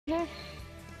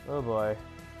Oh boy.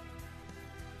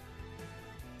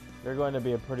 They're going to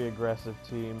be a pretty aggressive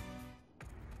team.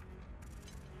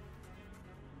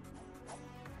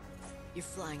 You're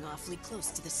flying awfully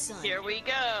close to the sun. Here we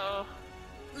go.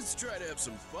 Let's try to have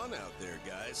some fun out there,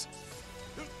 guys.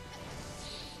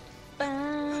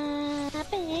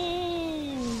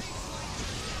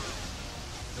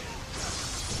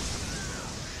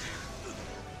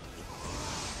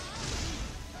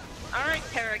 Alright,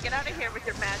 Tara, get out of here with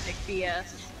your magic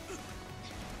BS.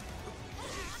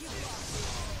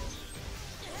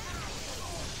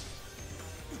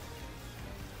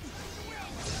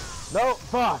 No,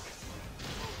 fuck!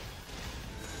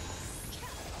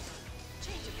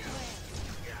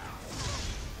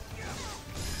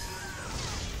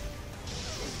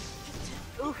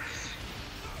 Oof.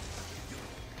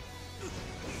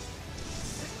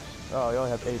 Oh, you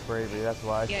only have 8 bravery, that's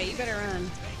why. Yeah, you better run.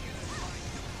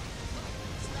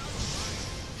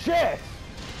 Shit!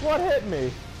 What hit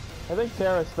me? I think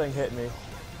Tara's thing hit me.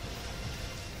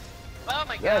 Oh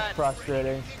my god. That's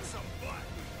frustrating.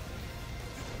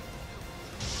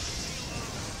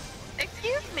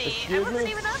 Excuse me, Excuse I wasn't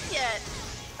me? even up yet.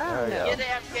 There we no. go. You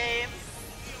damn game.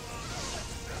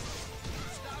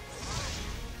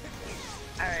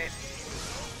 Alright.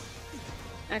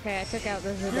 Okay, I took out the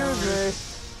Zidane.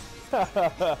 Excuse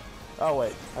me! Oh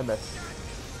wait, I missed.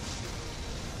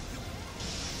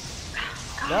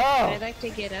 No! I'd like to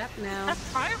get up now. That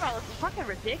fireball is fucking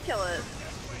ridiculous.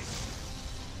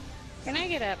 Can I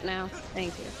get up now?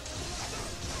 Thank you.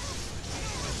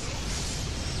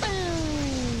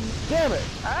 Boom! Damn it!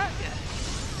 Okay.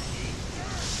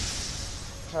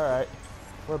 Alright,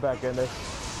 we're back in this.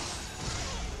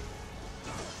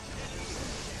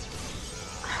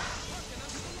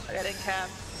 I got in cap.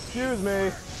 Excuse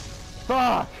me!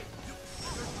 Fuck!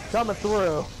 Coming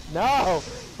through. No!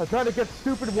 I'm trying to get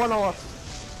stupid one-offs.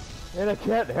 And I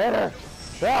can't hit her!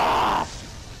 Ah!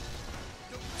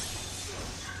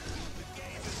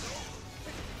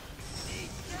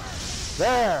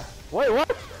 There! Wait,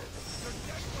 what?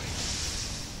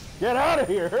 Get out of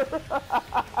here!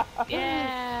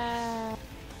 Yeah!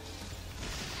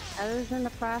 I was in the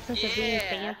process of being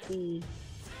fancy.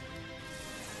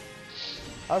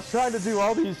 I was trying to do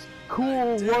all these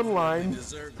cool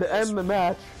one-lines to end the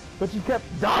match, but you kept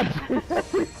dodging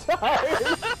every time!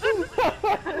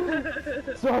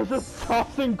 So I was just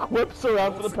tossing quips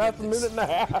around for the past minute and a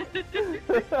half.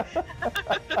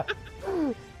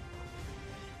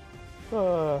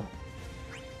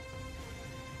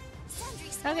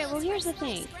 Okay, well here's the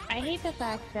thing. I hate the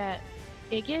fact that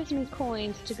it gives me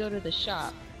coins to go to the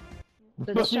shop. But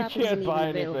the But you shop can't isn't buy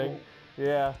even available. anything.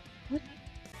 Yeah.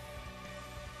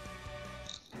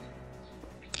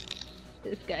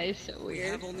 This guy is so We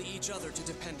weird. have only each other to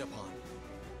depend upon.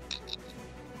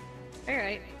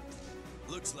 Alright.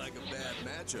 Looks like a bad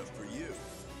matchup for you.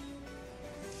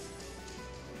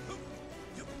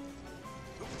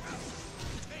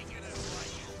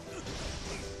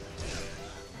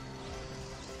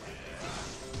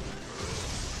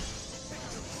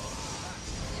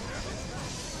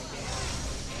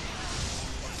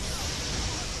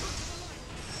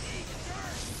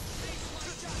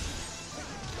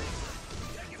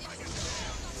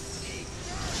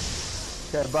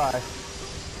 Okay, bye.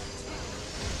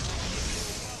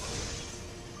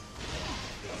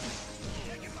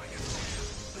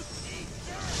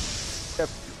 Yep.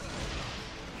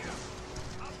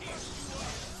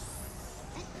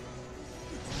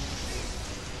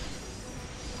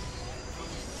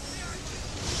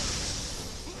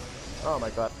 Oh my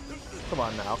god. Come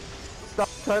on now. Stop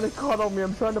trying to cuddle me,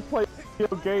 I'm trying to play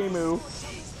video game.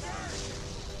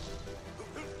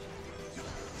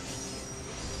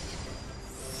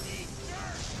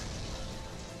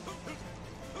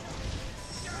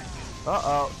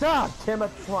 Uh-oh. God damn it.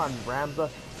 Come on, Ramza.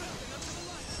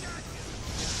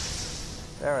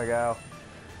 There we go.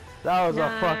 That was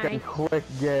a fucking quick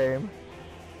game.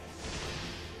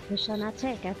 We shall not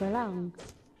take ever long.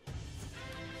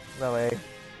 Really?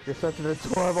 You're such an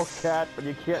adorable cat, but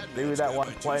you can't do that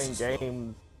while playing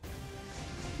games.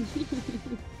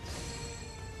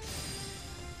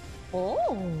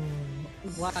 Oh!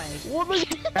 Why? What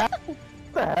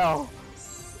the hell?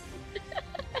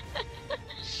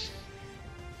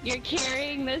 You're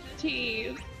carrying this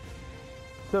team.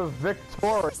 To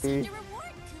victory. Your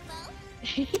reward,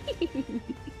 Kupo.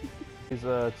 These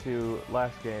to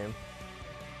last game.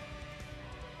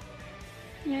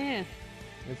 Yeah.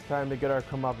 It's time to get our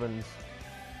comeuppance.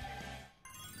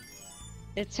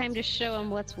 It's time to show them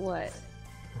what's what.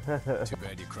 Too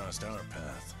bad you crossed our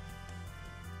path.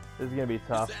 This is gonna be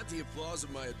tough. Is that the applause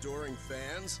of my adoring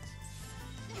fans?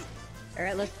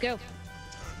 Alright, let's go.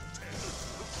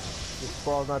 This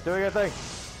ball's not doing anything.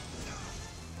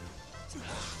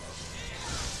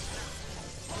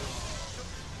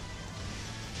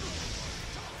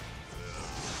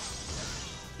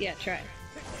 Yeah, try.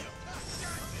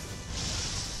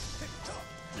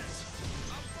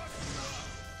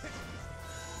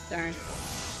 Darn.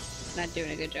 Not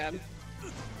doing a good job.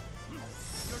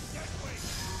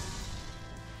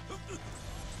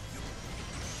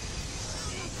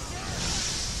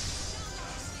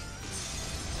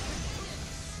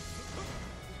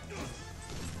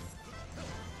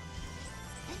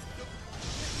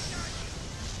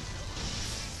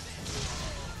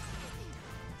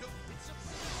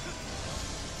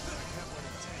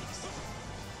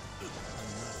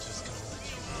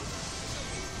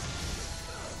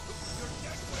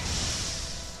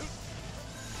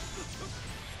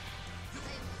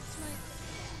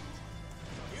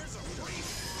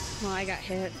 Oh, I got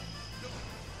hit.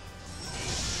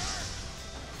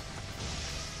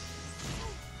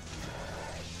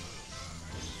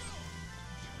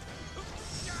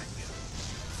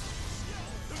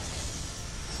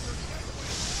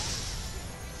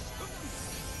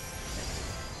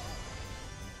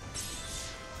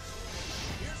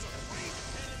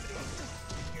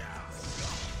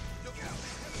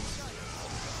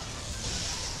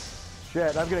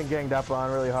 Shit, I'm getting ganged up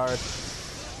on really hard.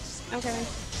 Okay.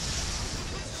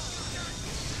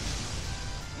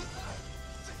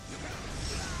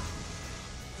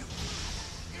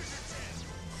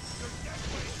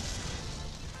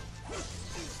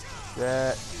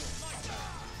 Shit.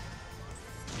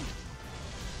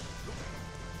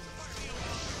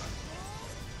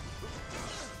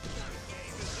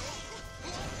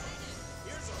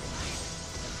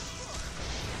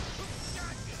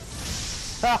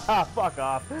 Haha, fuck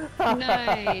off.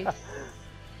 Nice.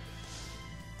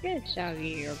 Good job,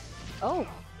 you. Oh.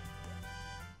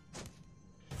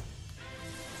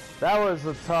 That was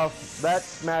a tough. That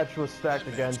match was stacked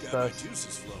That match against got my us,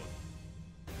 juices flowing.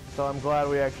 so I'm glad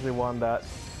we actually won that.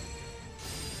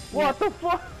 What the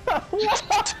fuck?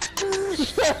 Look at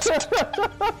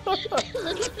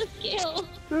the skill.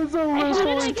 There's a How did I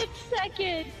literally get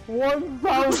second?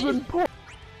 1,000 points.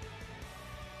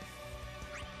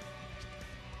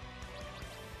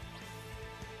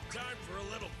 Time for a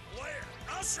little flair.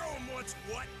 I'll show him what's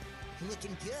what.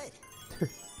 Looking good.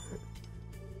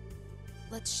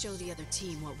 Let's show the other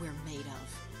team what we're made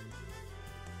of.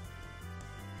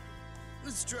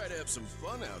 Let's try to have some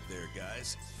fun out there,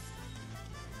 guys.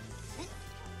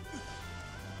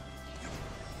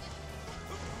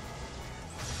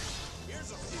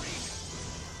 Here's a freak.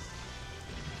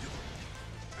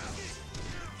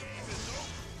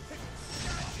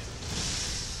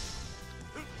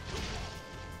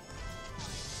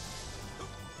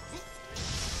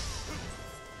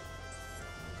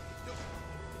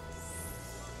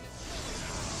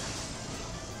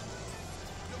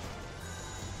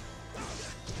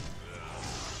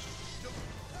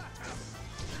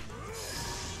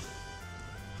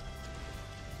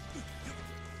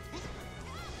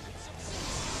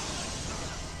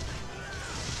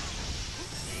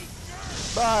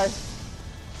 Bye.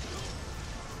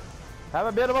 Have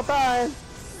a beautiful time.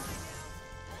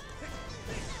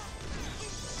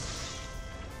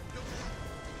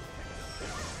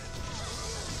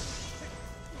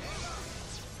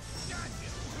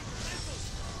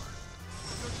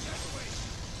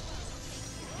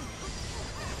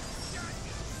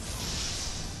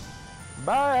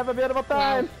 Bye. Have a beautiful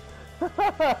time.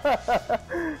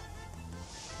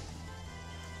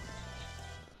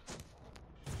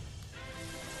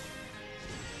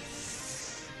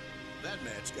 That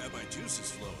match got my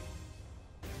juices flowing.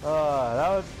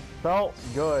 Felt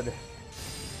good.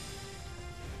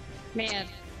 Man,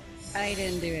 I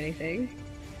didn't do anything.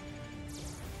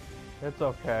 It's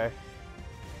okay.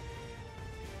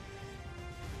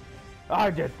 I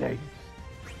did things.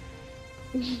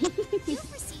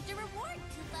 You've received a reward,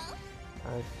 Kupo.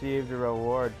 I received a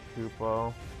reward,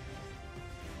 Kupo.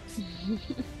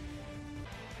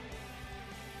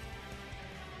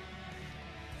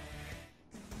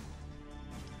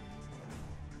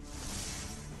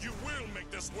 You will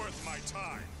make this worth my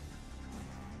time.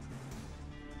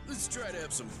 Let's try to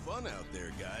have some fun out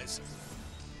there, guys.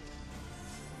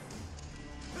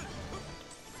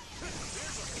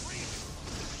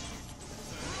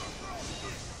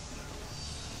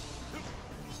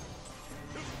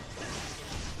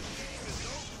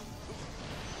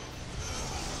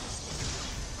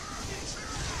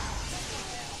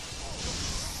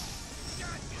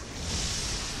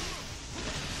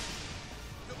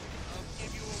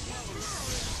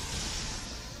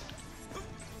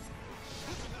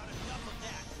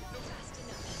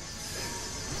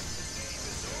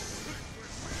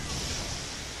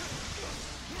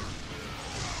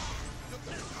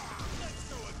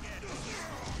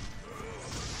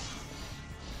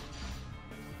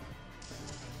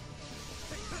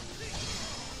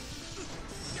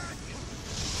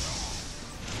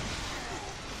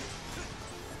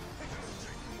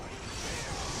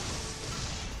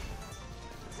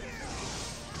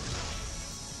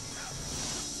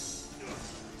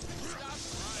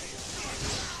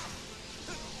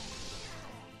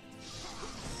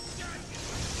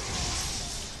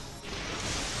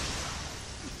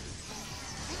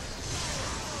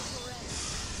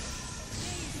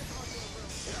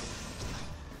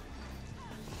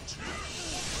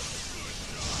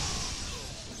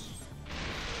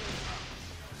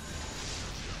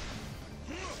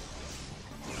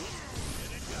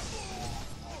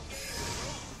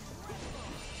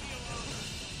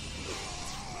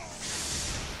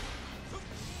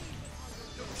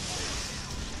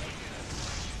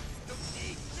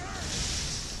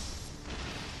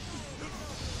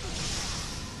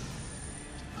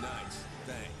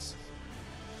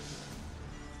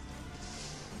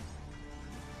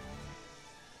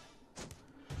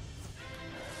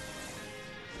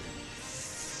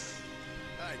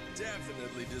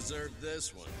 definitely deserved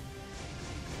this one.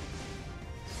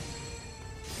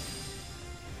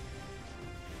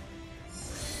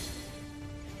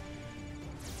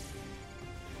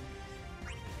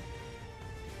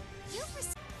 You've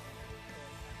received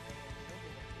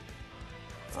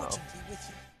Fortune be with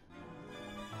you.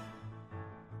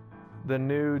 The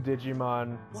new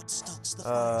Digimon What stokes the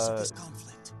fires of this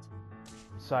conflict?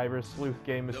 Cyber Sleuth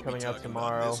game is They'll be coming out talking about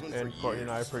tomorrow, this one for and Courtney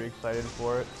and I are years. pretty excited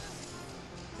for it.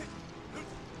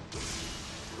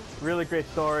 Really great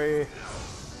story.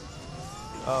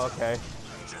 Oh, okay.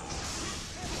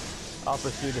 I'll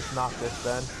proceed to knock this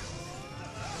then.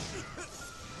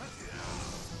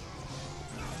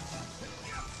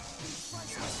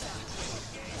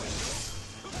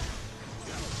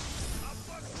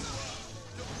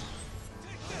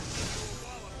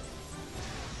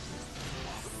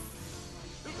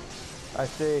 I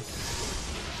see.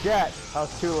 Jecht, I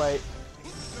was too late.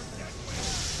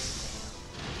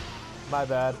 My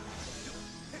bad.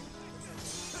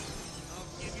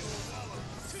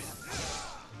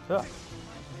 Ugh.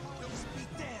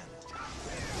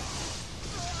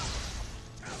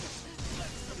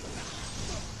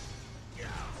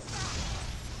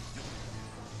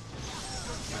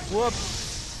 Whoops.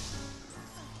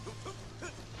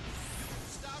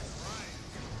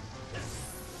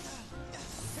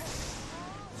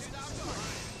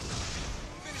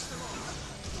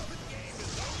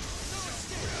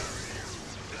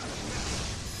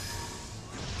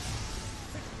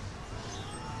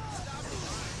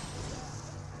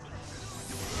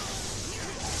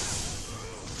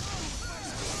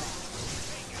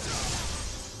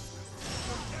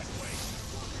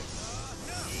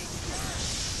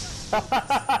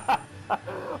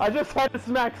 I just had to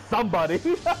smack somebody.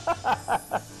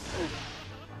 I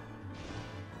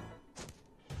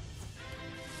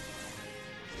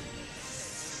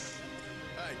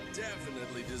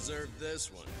definitely deserved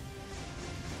this one.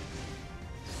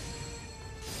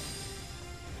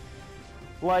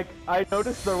 Like, I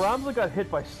noticed the Ramza got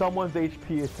hit by someone's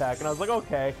HP attack, and I was like,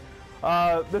 okay,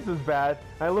 this is bad.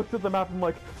 And I looked at the map and I'm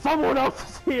like, someone else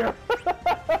is here!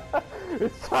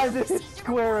 It's time to hit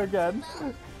square again.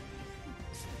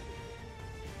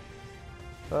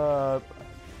 I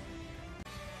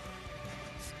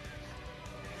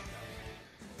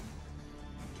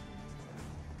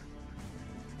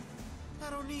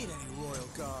don't need any royal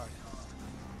guard.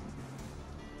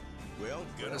 Well,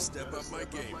 gotta step up my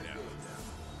game now.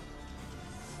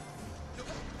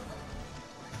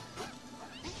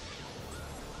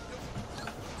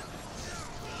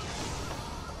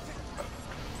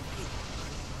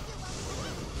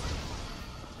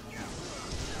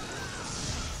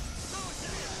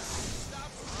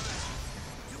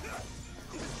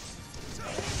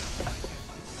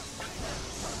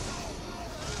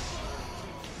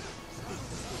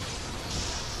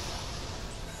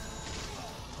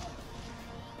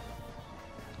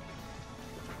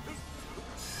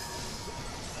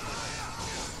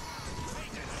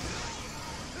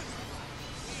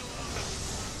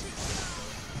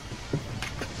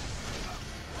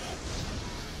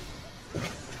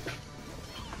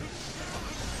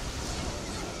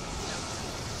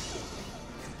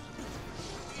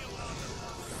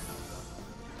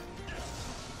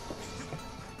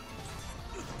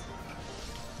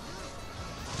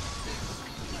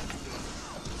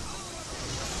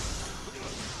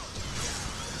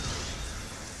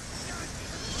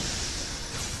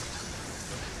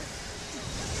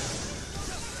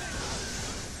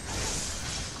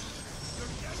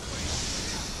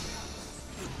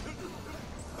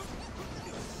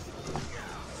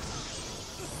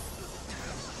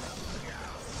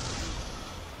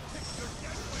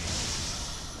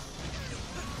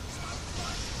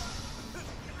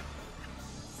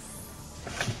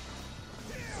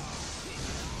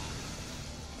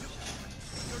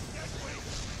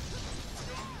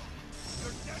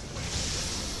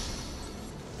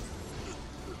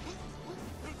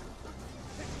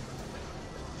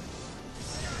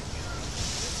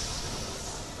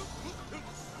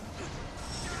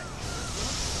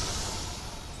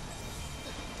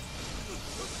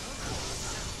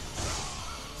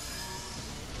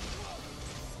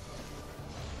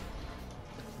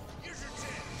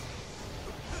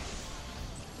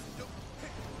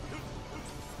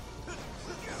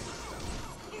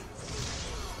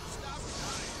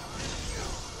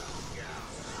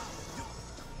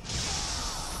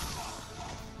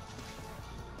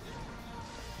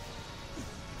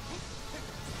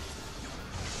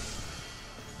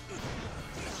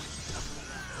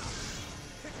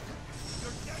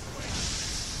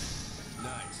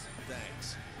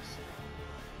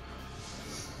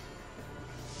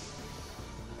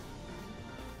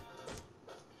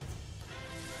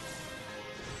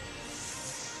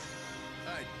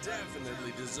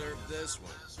 definitely deserved this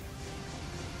one.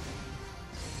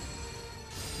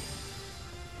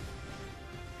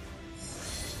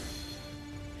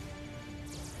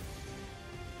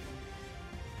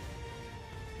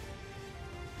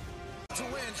 To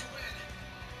win.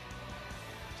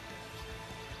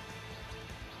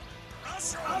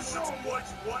 I'll show him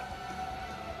what's what.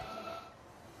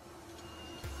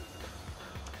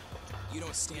 You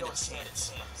don't stand a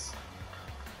chance.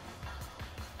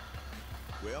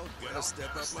 Well, gotta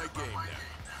step up my game now.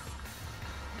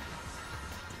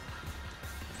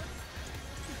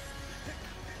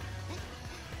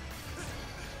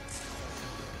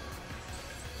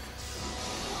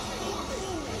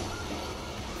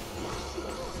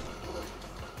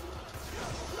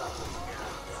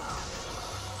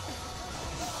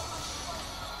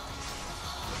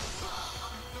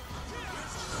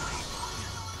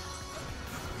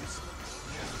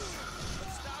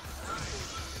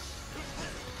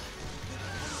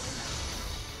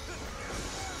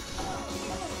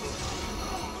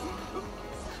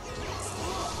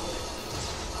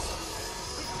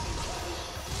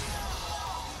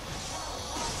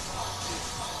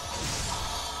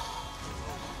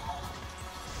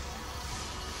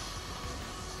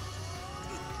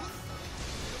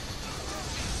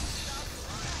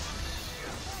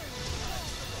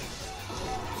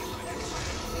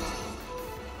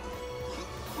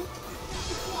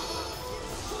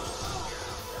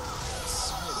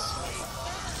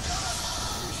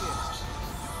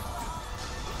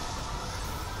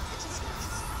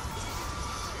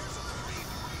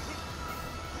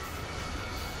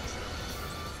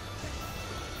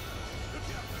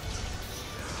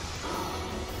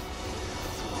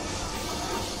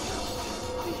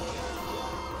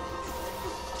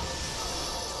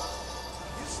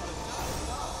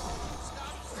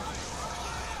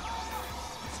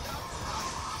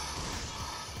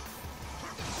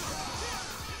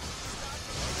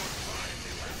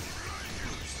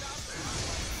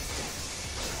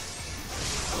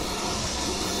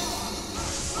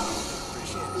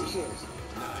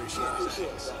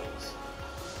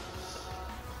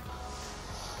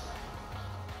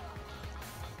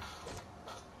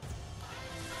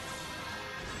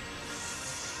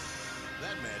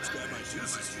 That match got my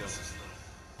juices flowing.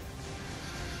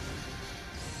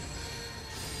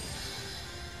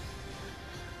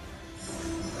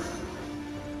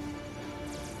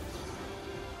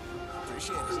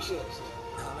 Appreciate it.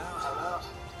 I'm out.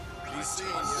 Be seeing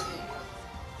you.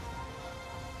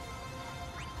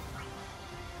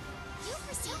 You've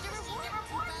received a reward,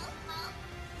 Kupo.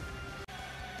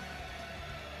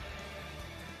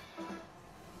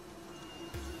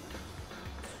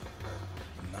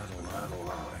 Not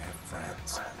alone. I have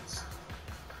friends.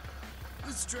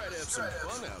 Let's try to have some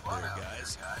fun out there,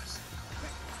 guys. Thanks.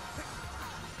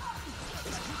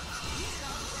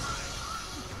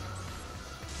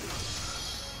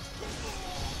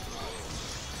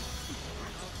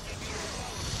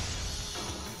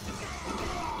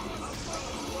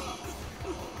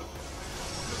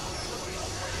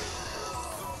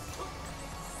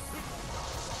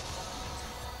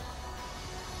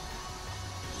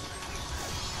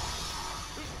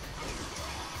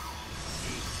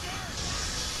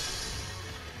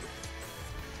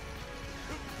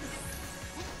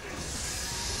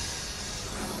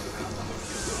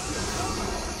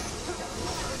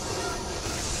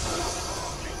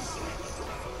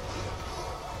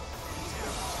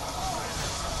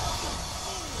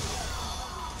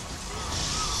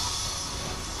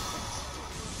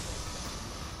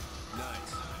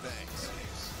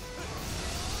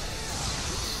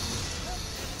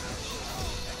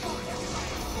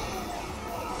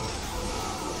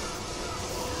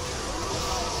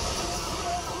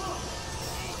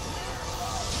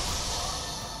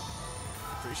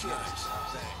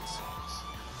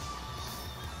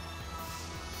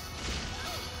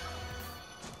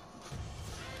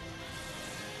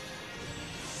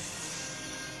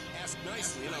 Ask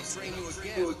nicely and I'll train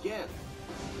you again.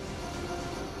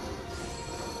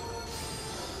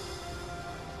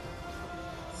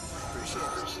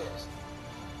 Appreciate it.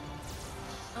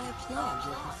 I applaud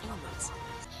your performance.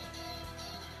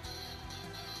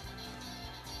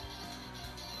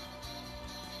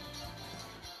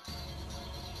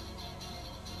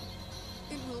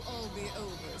 It will all be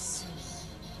over soon.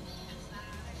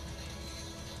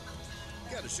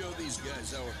 Gotta show these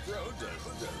guys how a pro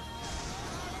does it.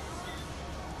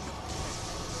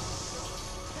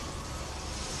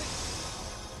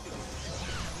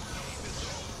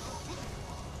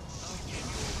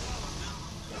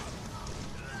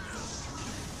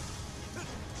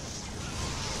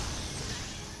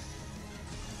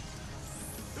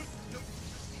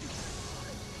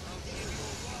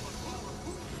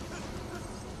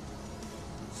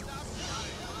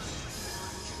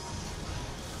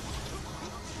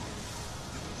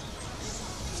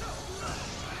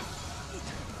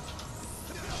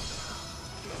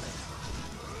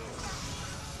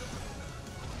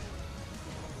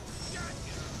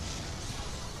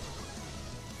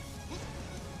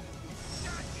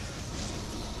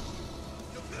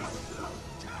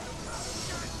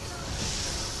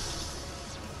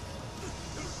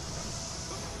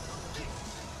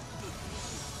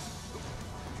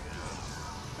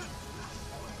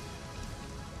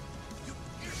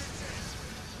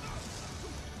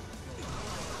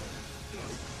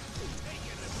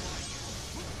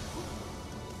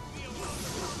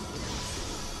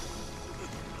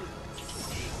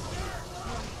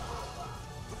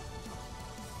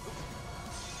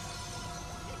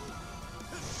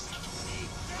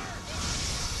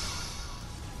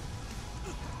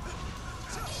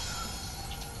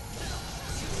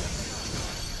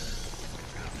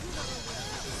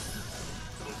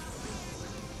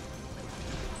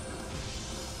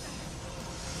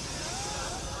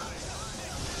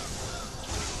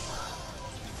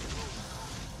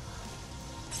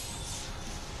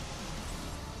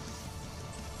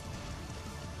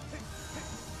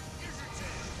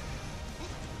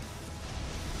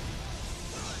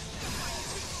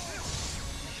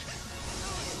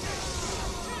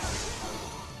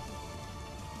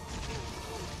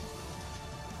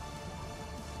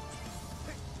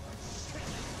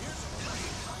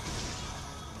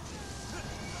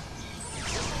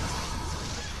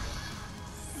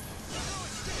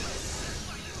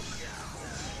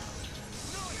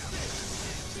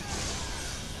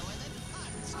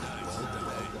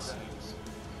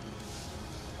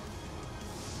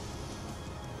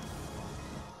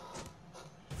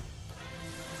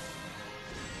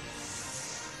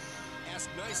 ask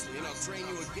nicely and I'll train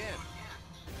you again.